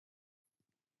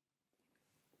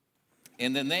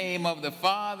In the name of the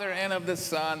Father, and of the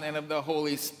Son, and of the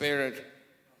Holy Spirit.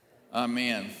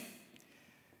 Amen.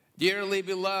 Dearly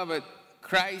beloved,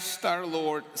 Christ our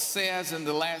Lord says in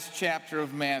the last chapter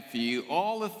of Matthew,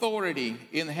 "All authority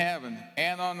in heaven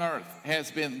and on earth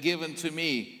has been given to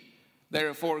me.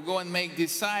 Therefore, go and make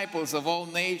disciples of all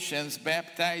nations,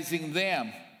 baptizing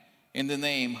them in the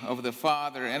name of the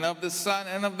Father, and of the Son,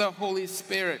 and of the Holy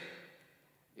Spirit."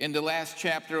 In the last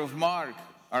chapter of Mark,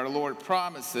 our Lord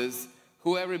promises,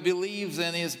 "Whoever believes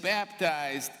and is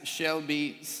baptized shall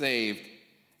be saved."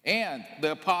 And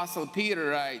the Apostle Peter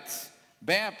writes,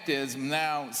 "Baptism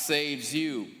now saves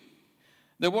you."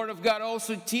 The Word of God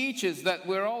also teaches that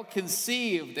we're all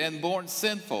conceived and born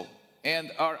sinful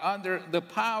and are under the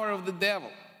power of the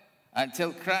devil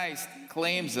until Christ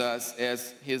claims us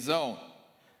as his own.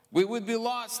 We would be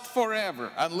lost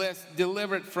forever unless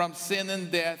delivered from sin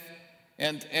and death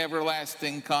and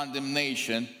everlasting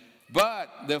condemnation.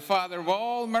 But the Father of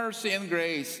all mercy and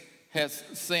grace has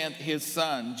sent his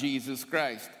Son, Jesus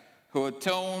Christ, who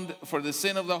atoned for the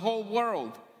sin of the whole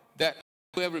world, that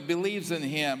whoever believes in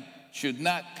him should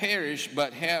not perish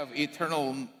but have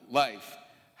eternal life.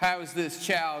 How is this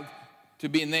child to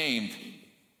be named?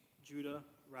 Judah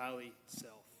Riley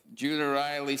Self. Judah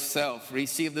Riley Self.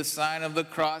 Receive the sign of the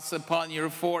cross upon your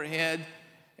forehead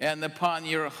and upon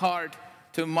your heart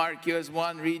to mark you as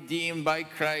one redeemed by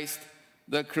Christ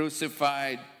the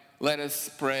crucified. Let us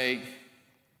pray.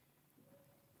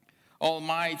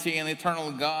 Almighty and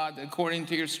eternal God, according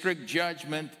to your strict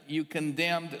judgment, you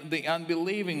condemned the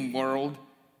unbelieving world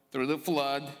through the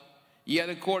flood. Yet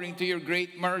according to your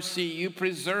great mercy, you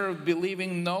preserved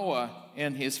believing Noah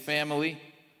and his family,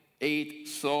 8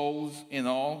 souls in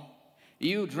all.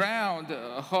 You drowned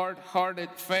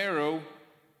hard-hearted Pharaoh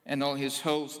and all his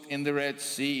host in the Red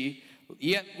Sea.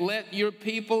 Yet let your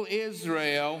people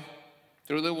Israel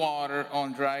through the water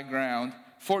on dry ground,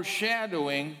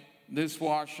 foreshadowing this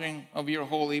washing of your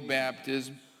holy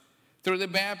baptism. Through the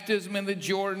baptism in the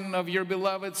Jordan of your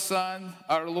beloved Son,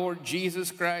 our Lord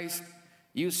Jesus Christ,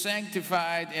 you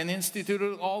sanctified and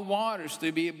instituted all waters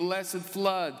to be a blessed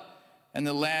flood and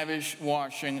the lavish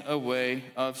washing away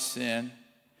of sin.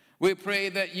 We pray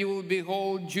that you will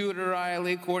behold Judah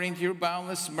Riley according to your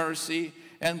boundless mercy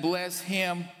and bless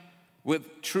him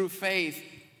with true faith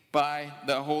by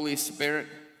the Holy Spirit,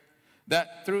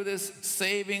 that through this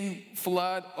saving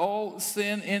flood, all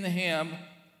sin in him,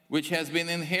 which has been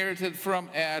inherited from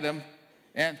Adam,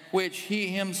 and which he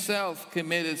himself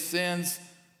committed sins,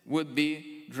 would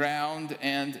be drowned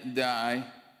and die.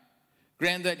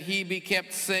 Grant that he be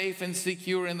kept safe and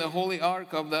secure in the holy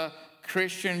ark of the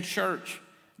Christian church,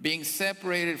 being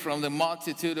separated from the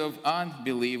multitude of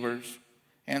unbelievers,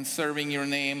 and serving your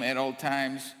name at all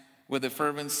times with a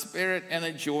fervent spirit and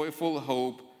a joyful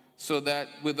hope, so that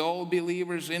with all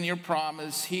believers in your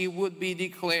promise, he would be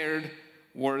declared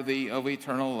worthy of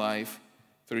eternal life.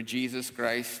 Through Jesus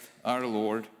Christ our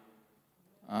Lord.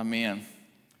 Amen.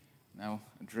 Now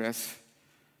address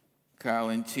Kyle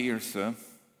and Tirsa.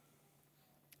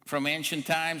 From ancient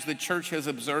times, the church has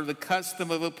observed the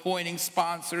custom of appointing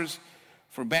sponsors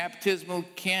for baptismal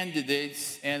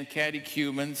candidates and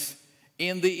catechumens.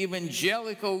 In the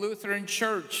Evangelical Lutheran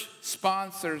Church,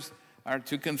 sponsors are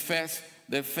to confess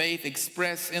the faith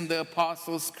expressed in the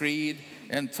Apostles' Creed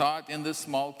and taught in the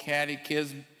small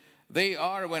catechism. They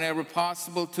are, whenever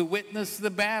possible, to witness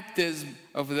the baptism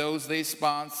of those they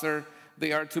sponsor.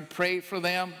 They are to pray for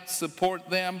them, support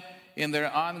them in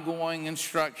their ongoing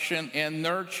instruction, and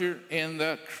nurture in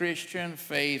the Christian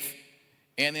faith,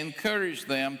 and encourage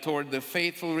them toward the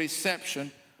faithful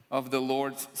reception of the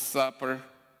Lord's Supper.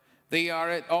 They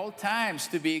are at all times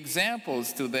to be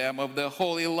examples to them of the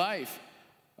holy life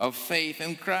of faith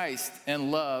in Christ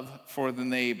and love for the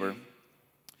neighbor.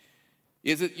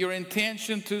 Is it your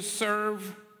intention to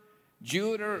serve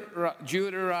Judah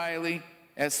Riley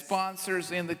as sponsors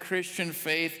in the Christian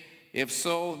faith? If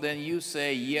so, then you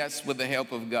say yes with the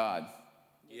help of God.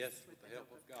 Yes, with the help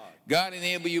of God. God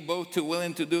enable you both to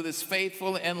willing to do this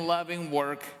faithful and loving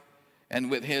work,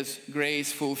 and with his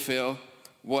grace fulfill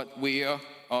what we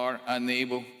are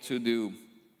unable to do.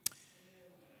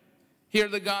 Hear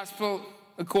the gospel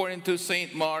according to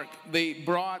St. Mark. They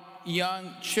brought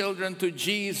young children to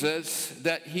Jesus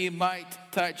that he might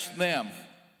touch them.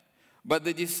 But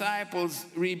the disciples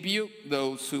rebuked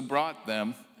those who brought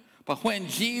them. But when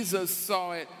Jesus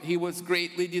saw it, he was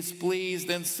greatly displeased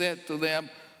and said to them,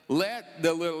 "Let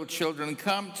the little children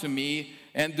come to me,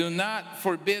 and do not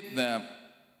forbid them,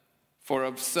 for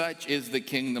of such is the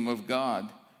kingdom of God.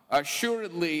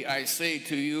 Assuredly, I say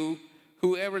to you,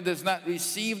 whoever does not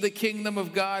receive the kingdom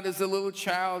of God as a little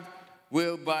child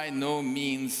will by no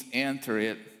means enter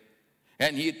it."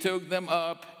 And he took them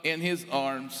up in his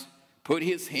arms, put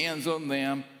his hands on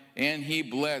them, and he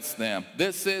blessed them.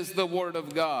 This is the word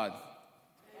of God.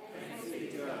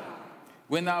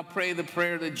 We now pray the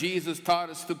prayer that Jesus taught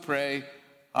us to pray.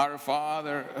 Our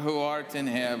Father, who art in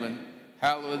heaven,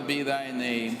 hallowed be thy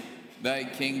name. Thy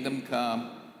kingdom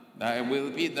come, thy will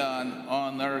be done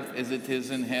on earth as it is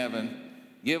in heaven.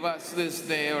 Give us this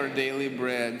day our daily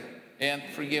bread, and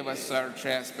forgive us our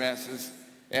trespasses,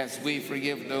 as we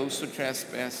forgive those who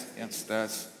trespass against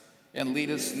us. And lead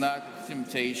us not into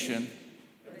temptation,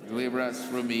 but deliver us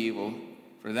from evil.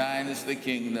 For thine is the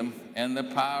kingdom, and the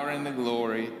power, and the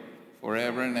glory,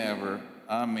 forever and ever.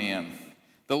 Amen.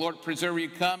 The Lord preserve you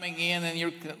coming in and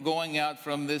you're going out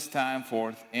from this time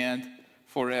forth and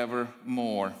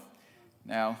forevermore.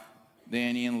 Now,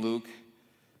 Danny and Luke,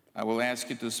 I will ask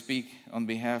you to speak on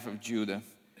behalf of Judah.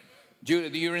 Judah,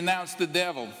 do you renounce the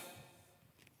devil?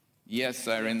 Yes,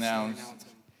 I renounce.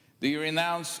 Do you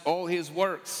renounce all his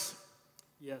works?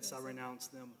 Yes, I renounce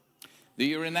them. Do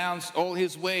you renounce all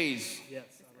his ways?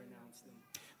 Yes, I renounce them.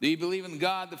 Do you believe in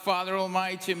God, the Father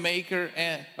Almighty, maker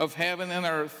of heaven and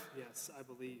earth? Yes, I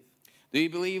believe. Do you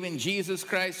believe in Jesus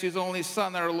Christ, his only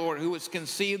Son, our Lord, who was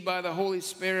conceived by the Holy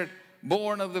Spirit,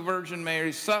 born of the Virgin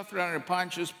Mary, suffered under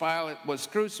Pontius Pilate, was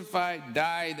crucified,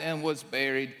 died, and was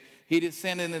buried? He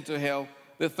descended into hell.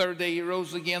 The third day he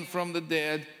rose again from the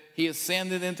dead. He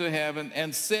ascended into heaven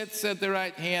and sits at the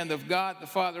right hand of God, the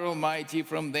Father Almighty.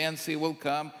 From thence he will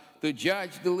come to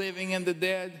judge the living and the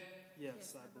dead.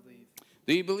 Yes, I believe.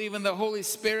 Do you believe in the Holy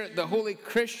Spirit, the Holy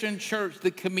Christian Church,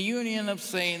 the communion of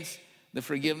saints, the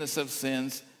forgiveness of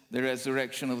sins, the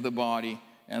resurrection of the body,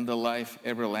 and the life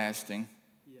everlasting?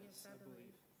 Yes, I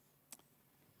believe.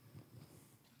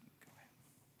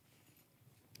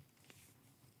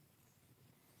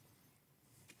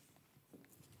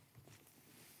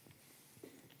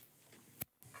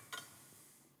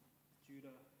 Judah,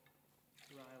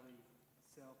 Riley,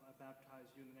 self, I baptize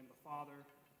you in the name of the Father,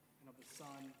 and of the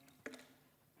Son,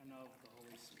 and of the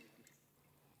Holy Spirit.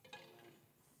 Amen.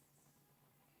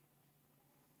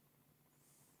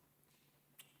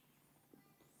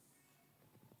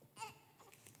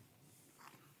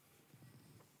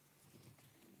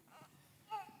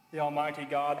 The Almighty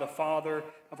God, the Father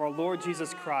of our Lord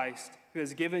Jesus Christ, who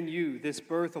has given you this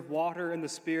birth of water and the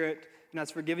Spirit, and has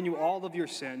forgiven you all of your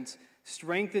sins,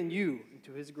 strengthen you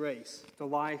into his grace to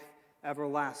life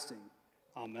everlasting.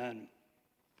 Amen.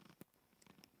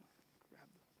 Grab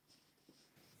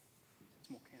the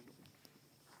small candle.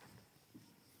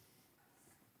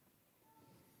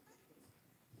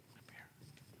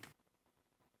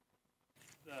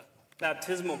 The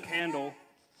baptismal candle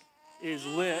is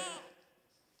lit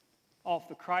off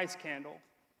the Christ candle,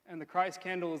 and the Christ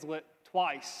candle is lit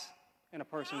twice in a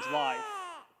person's life.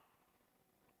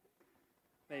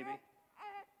 Baby.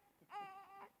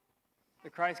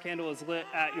 The Christ candle is lit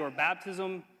at your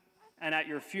baptism and at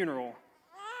your funeral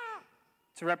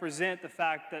to represent the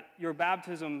fact that your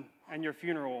baptism and your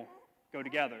funeral go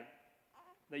together,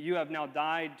 that you have now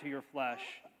died to your flesh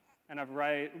and have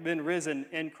been risen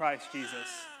in Christ Jesus.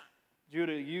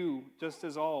 Judah, you, just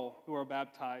as all who are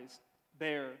baptized,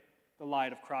 bear the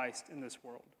light of Christ in this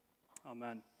world.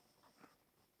 Amen.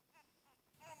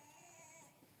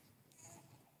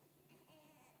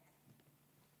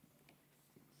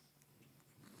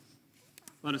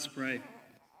 Let us pray.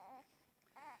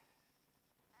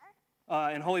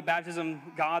 In holy baptism,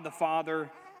 God the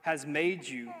Father has made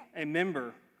you a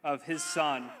member of his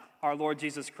Son, our Lord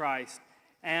Jesus Christ,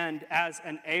 and as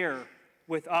an heir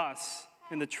with us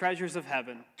in the treasures of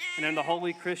heaven and in the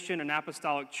holy Christian and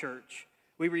apostolic church.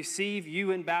 We receive you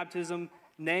in baptism,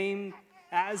 named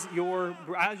as your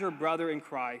brother in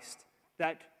Christ,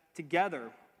 that together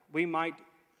we might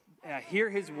hear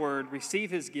his word,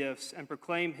 receive his gifts, and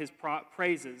proclaim his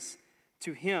praises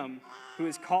to him who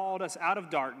has called us out of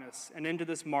darkness and into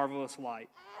this marvelous light.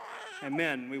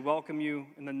 Amen. We welcome you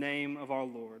in the name of our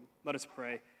Lord. Let us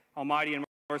pray. Almighty and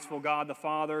merciful God, the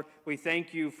Father, we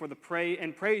thank you for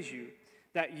and praise you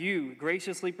that you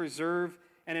graciously preserve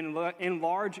and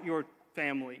enlarge your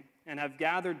family and have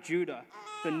gathered Judah,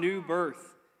 the new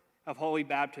birth of holy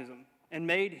baptism, and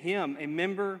made him a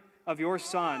member of your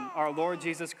Son, our Lord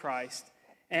Jesus Christ,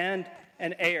 and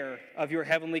an heir of your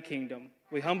heavenly kingdom.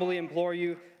 We humbly implore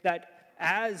you that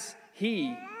as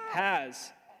he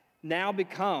has now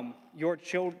become your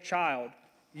child,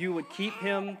 you would keep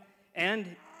him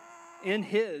and in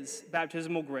his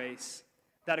baptismal grace,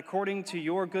 that according to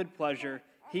your good pleasure,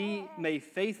 he may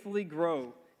faithfully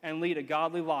grow and lead a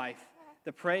godly life,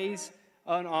 the praise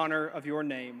and honor of your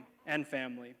name and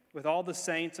family. With all the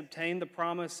saints, obtain the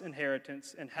promised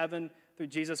inheritance in heaven through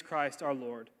Jesus Christ our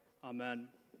Lord. Amen.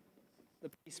 The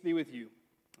peace be with you.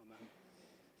 Amen.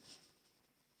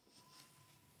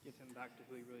 Give him back to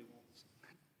who he really wants.